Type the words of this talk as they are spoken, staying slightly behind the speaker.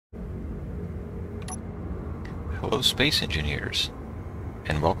Hello Space Engineers,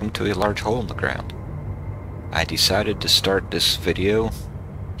 and welcome to a large hole in the ground. I decided to start this video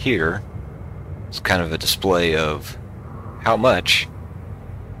here. It's kind of a display of how much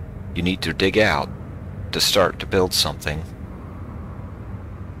you need to dig out to start to build something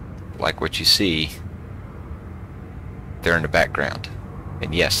like what you see there in the background.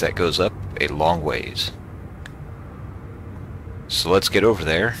 And yes, that goes up a long ways. So let's get over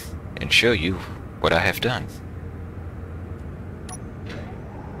there and show you what I have done.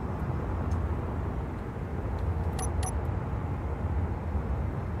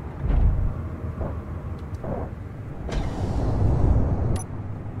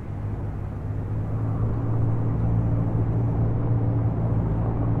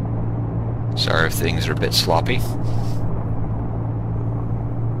 Sorry if things are a bit sloppy. You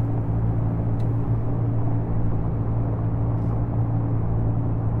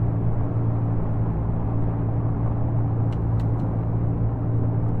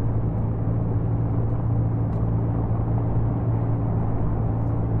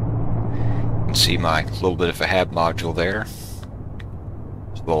can see my little bit of a hab module there,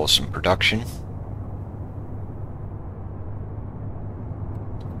 as well as some production.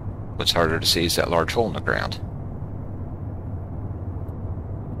 What's harder to see is that large hole in the ground.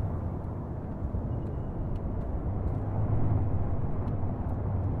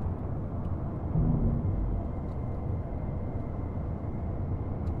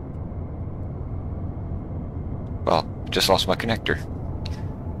 Well, just lost my connector.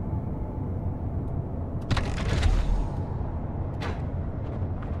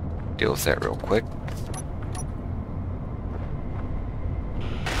 Deal with that real quick.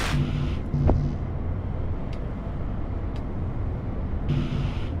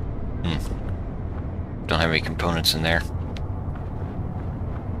 Don't have any components in there.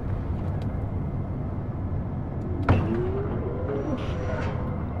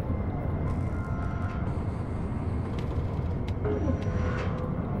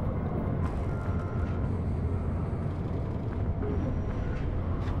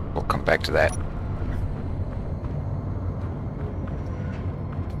 We'll come back to that.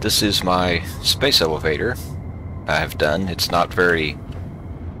 This is my space elevator I have done. It's not very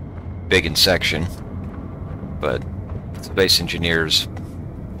big in section, but Space Engineers, if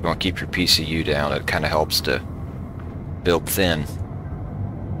you want to keep your PCU down, it kind of helps to build thin.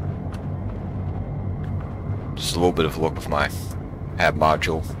 Just a little bit of a look of my hab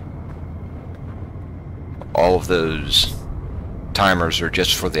module. All of those timers are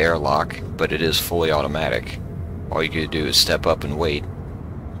just for the airlock, but it is fully automatic. All you gotta do is step up and wait.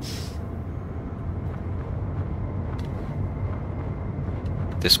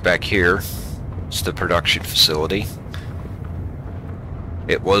 This back here is the production facility.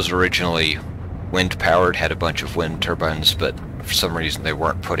 It was originally wind powered, had a bunch of wind turbines, but for some reason they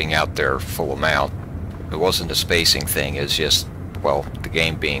weren't putting out their full amount. It wasn't a spacing thing, it's just, well, the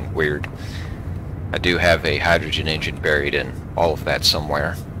game being weird. I do have a hydrogen engine buried in all of that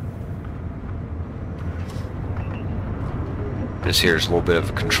somewhere. This here is a little bit of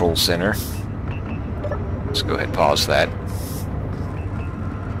a control center. Let's go ahead and pause that.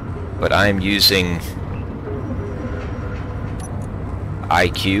 But I'm using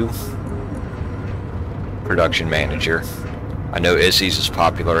IQ Production Manager. I know Izzy's is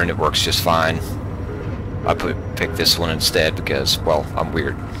popular and it works just fine. I picked this one instead because, well, I'm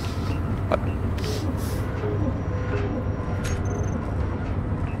weird.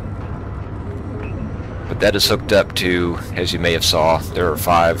 But that is hooked up to, as you may have saw, there are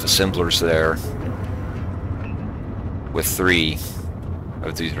 5 assemblers there with 3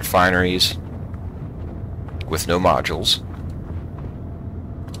 of these refineries with no modules.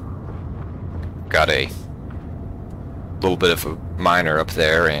 Got a little bit of a miner up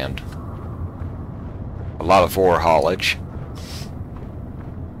there and a lot of ore haulage.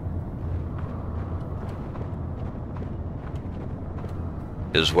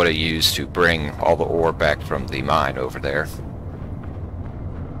 Is what I use to bring all the ore back from the mine over there.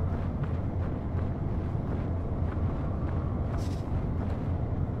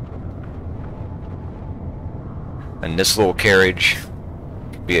 And this little carriage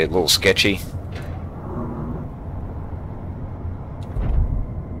can be a little sketchy.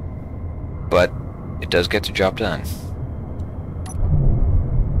 But it does get the job done.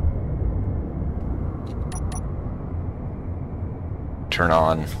 Turn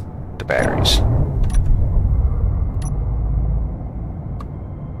on the batteries.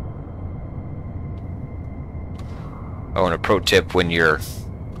 Oh, and a pro tip: when you're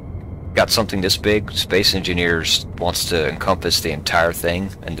got something this big, Space Engineers wants to encompass the entire thing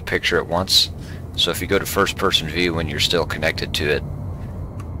in the picture at once. So if you go to first-person view when you're still connected to it,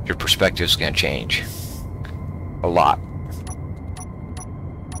 your perspective's going to change a lot.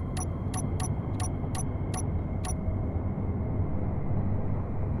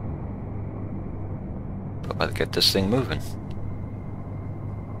 But let's get this thing moving.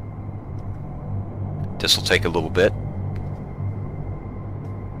 This will take a little bit.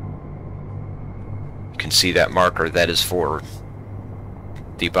 You can see that marker. That is for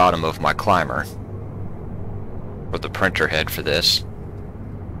the bottom of my climber, or the printer head for this.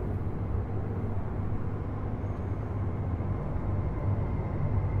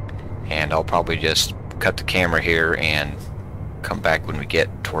 And I'll probably just cut the camera here and come back when we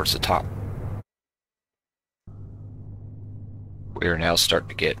get towards the top. We are now starting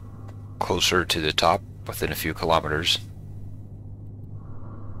to get closer to the top, within a few kilometers.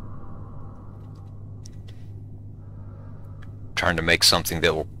 Trying to make something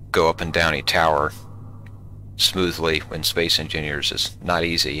that will go up and down a tower smoothly when Space Engineers is not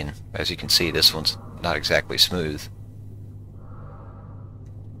easy, and as you can see, this one's not exactly smooth.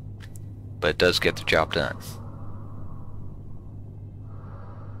 But it does get the job done.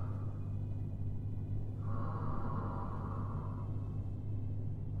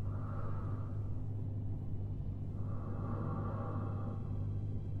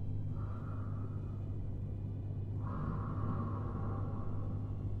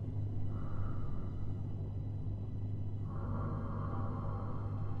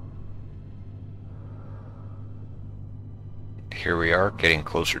 Here we are, getting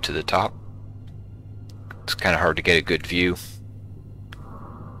closer to the top. It's kind of hard to get a good view,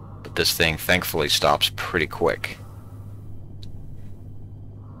 but this thing thankfully stops pretty quick.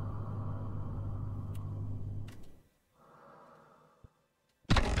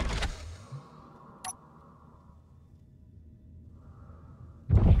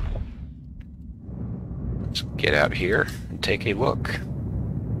 Let's get out here and take a look.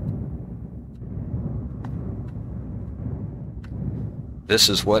 This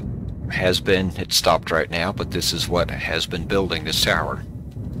is what has been, it stopped right now, but this is what has been building this tower.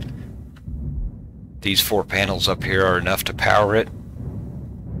 These 4 panels up here are enough to power it,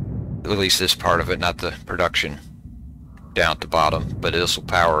 at least this part of it, not the production down at the bottom, but this will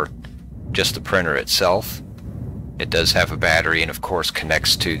power just the printer itself. It does have a battery and of course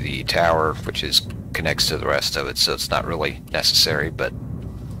connects to the tower, which connects to the rest of it, so it's not really necessary, but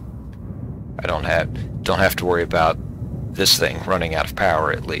I don't have to worry about this thing running out of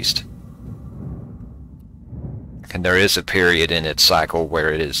power, at least. And there is a period in its cycle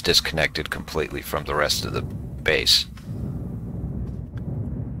where it is disconnected completely from the rest of the base.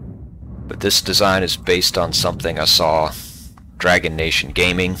 But this design is based on something I saw Dragon Nation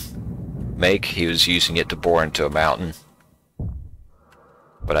Gaming make. He was using it to bore into a mountain.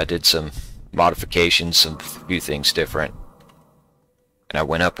 But I did some modifications, some few things different, and I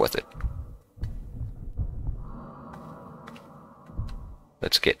went up with it.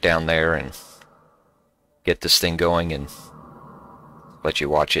 Let's get down there and get this thing going and let you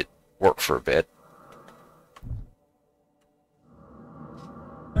watch it work for a bit.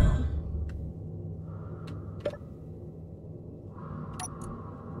 I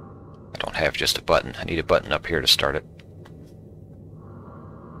don't have just a button. I need a button up here to start it.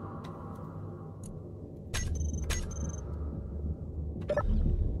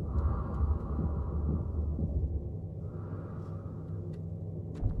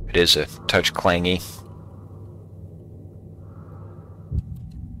 It is a touch clangy.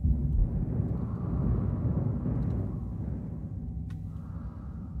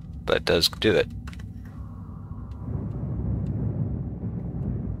 But it does do it.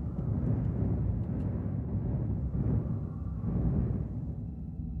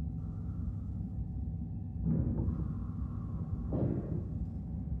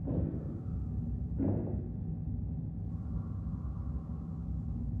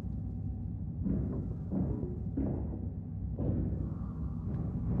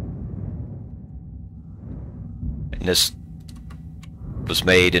 And this was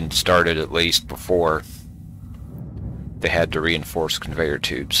made and started at least before they had to reinforce conveyor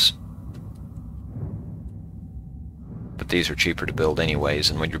tubes. But these are cheaper to build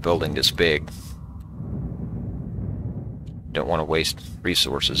anyways, and when you're building this big, you don't want to waste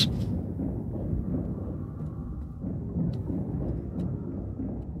resources.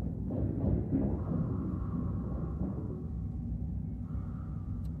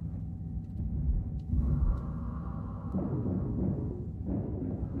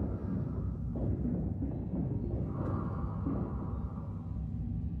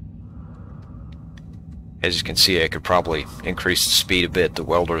 As you can see, I could probably increase the speed a bit. The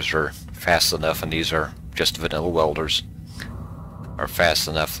welders are fast enough, and these are just vanilla welders, are fast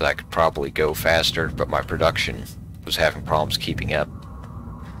enough that I could probably go faster, but my production was having problems keeping up.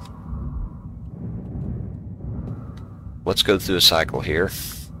 Let's go through a cycle here.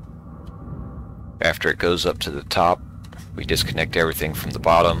 After it goes up to the top, we disconnect everything from the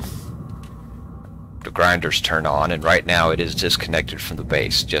bottom. The grinders turn on, and right now it is disconnected from the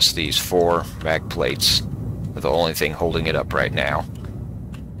base. Just these 4 mag plates are the only thing holding it up right now.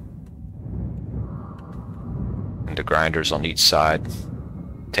 And the grinders on each side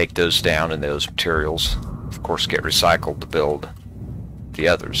take those down, and those materials, of course, get recycled to build the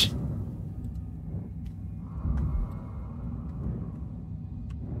others.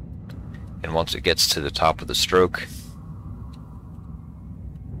 And once it gets to the top of the stroke,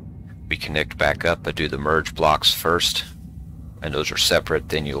 we connect back up. I do the merge blocks first, and those are separate.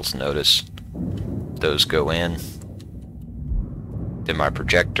 Then you'll notice those go in. Then my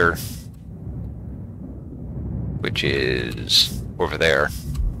projector, which is over there,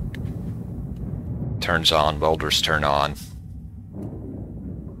 turns on, welders turn on,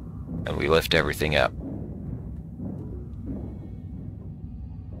 and we lift everything up.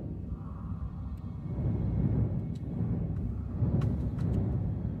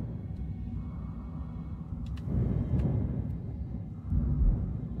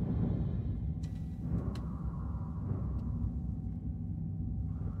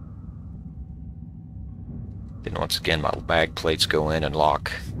 Then once again my bag plates go in and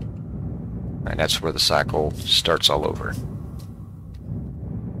lock, and that's where the cycle starts all over.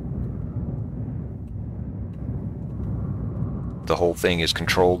 The whole thing is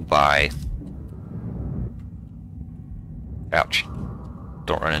controlled by... Ouch.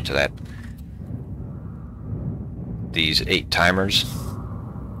 Don't run into that. These 8 timers.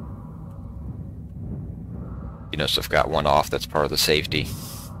 You notice I've got one off, that's part of the safety.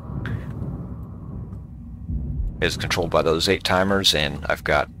 Is controlled by those 8 timers, and I've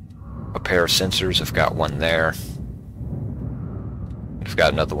got a pair of sensors. I've got one there. I've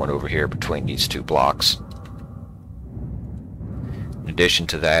got another one over here between these 2 blocks. In addition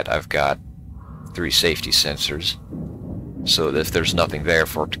to that, I've got 3 safety sensors, so that if there's nothing there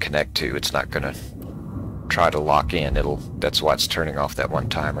for it to connect to, it's not going to try to lock in. That's why it's turning off that one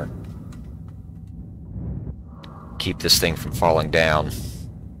timer. Keep this thing from falling down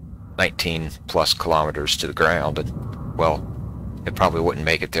 19 plus kilometers to the ground, and well, it probably wouldn't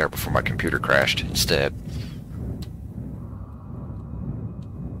make it there before my computer crashed instead.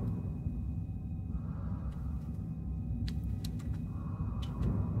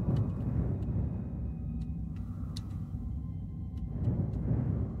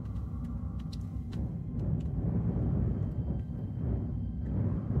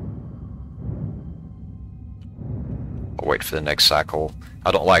 I'll wait for the next cycle. I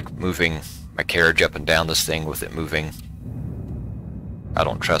don't like moving my carriage up and down this thing with it moving. I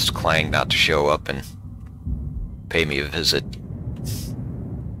don't trust Clang not to show up and pay me a visit,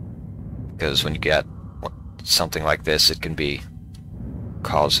 because when you get something like this, it can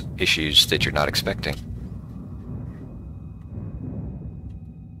cause issues that you're not expecting.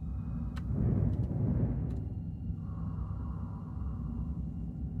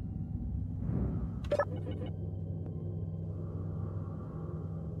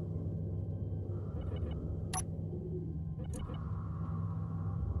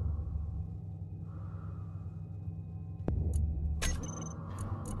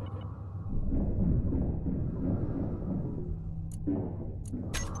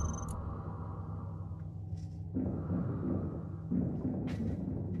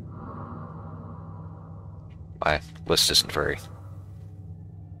 My list isn't very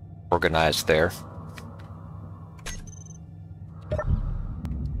organized there.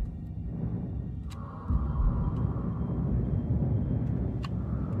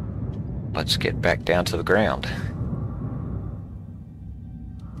 Let's get back down to the ground.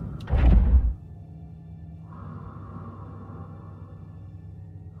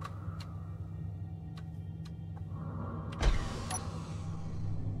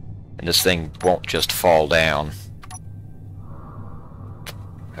 And this thing won't just fall down.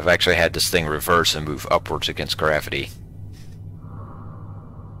 I've actually had this thing reverse and move upwards against gravity.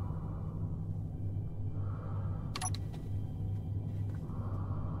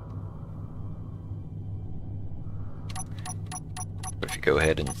 But if you go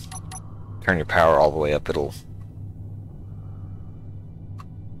ahead and turn your power all the way up, it'll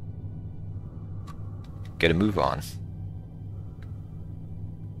get a move on.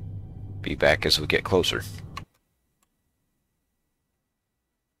 Be back as we get closer.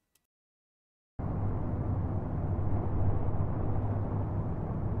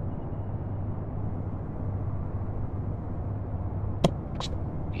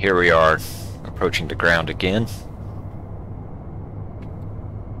 Here we are, approaching the ground again.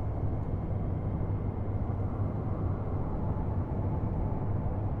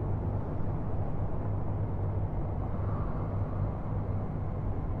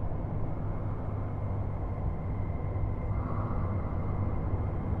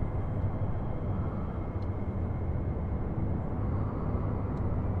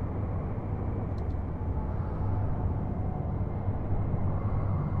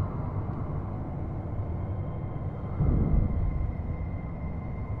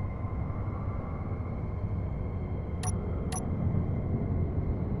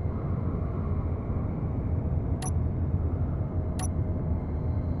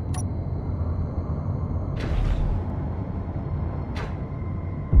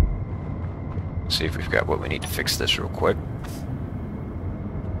 See if we've got what we need to fix this real quick.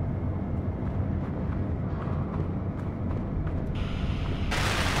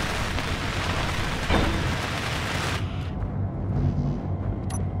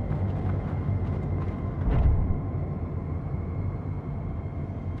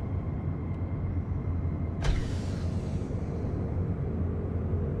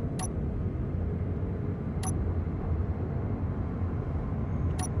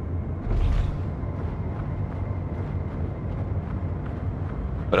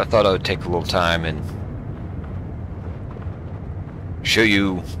 But I thought I would take a little time and show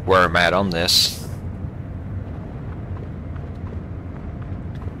you where I'm at on this.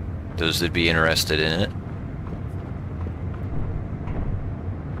 Those that'd be interested in it.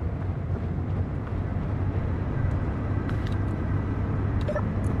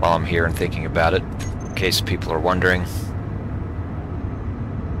 While I'm here and thinking about it, in case people are wondering,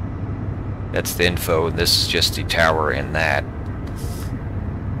 that's the info, and this is just the tower and that.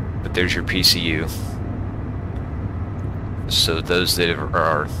 But there's your PCU. So those that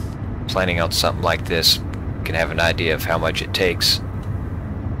are planning on something like this can have an idea of how much it takes.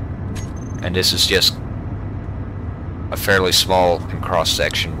 And this is just a fairly small and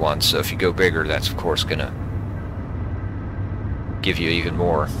cross-section one, so if you go bigger, that's of course gonna give you even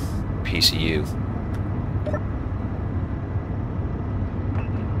more PCU.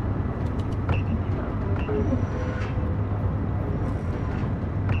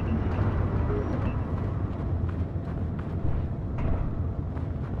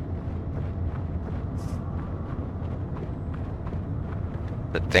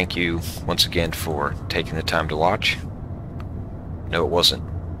 But thank you once again for taking the time to watch. I know it wasn't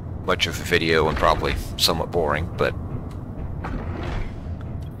much of a video and probably somewhat boring, but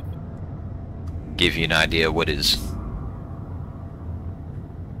give you an idea what is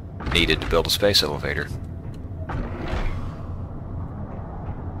needed to build a space elevator.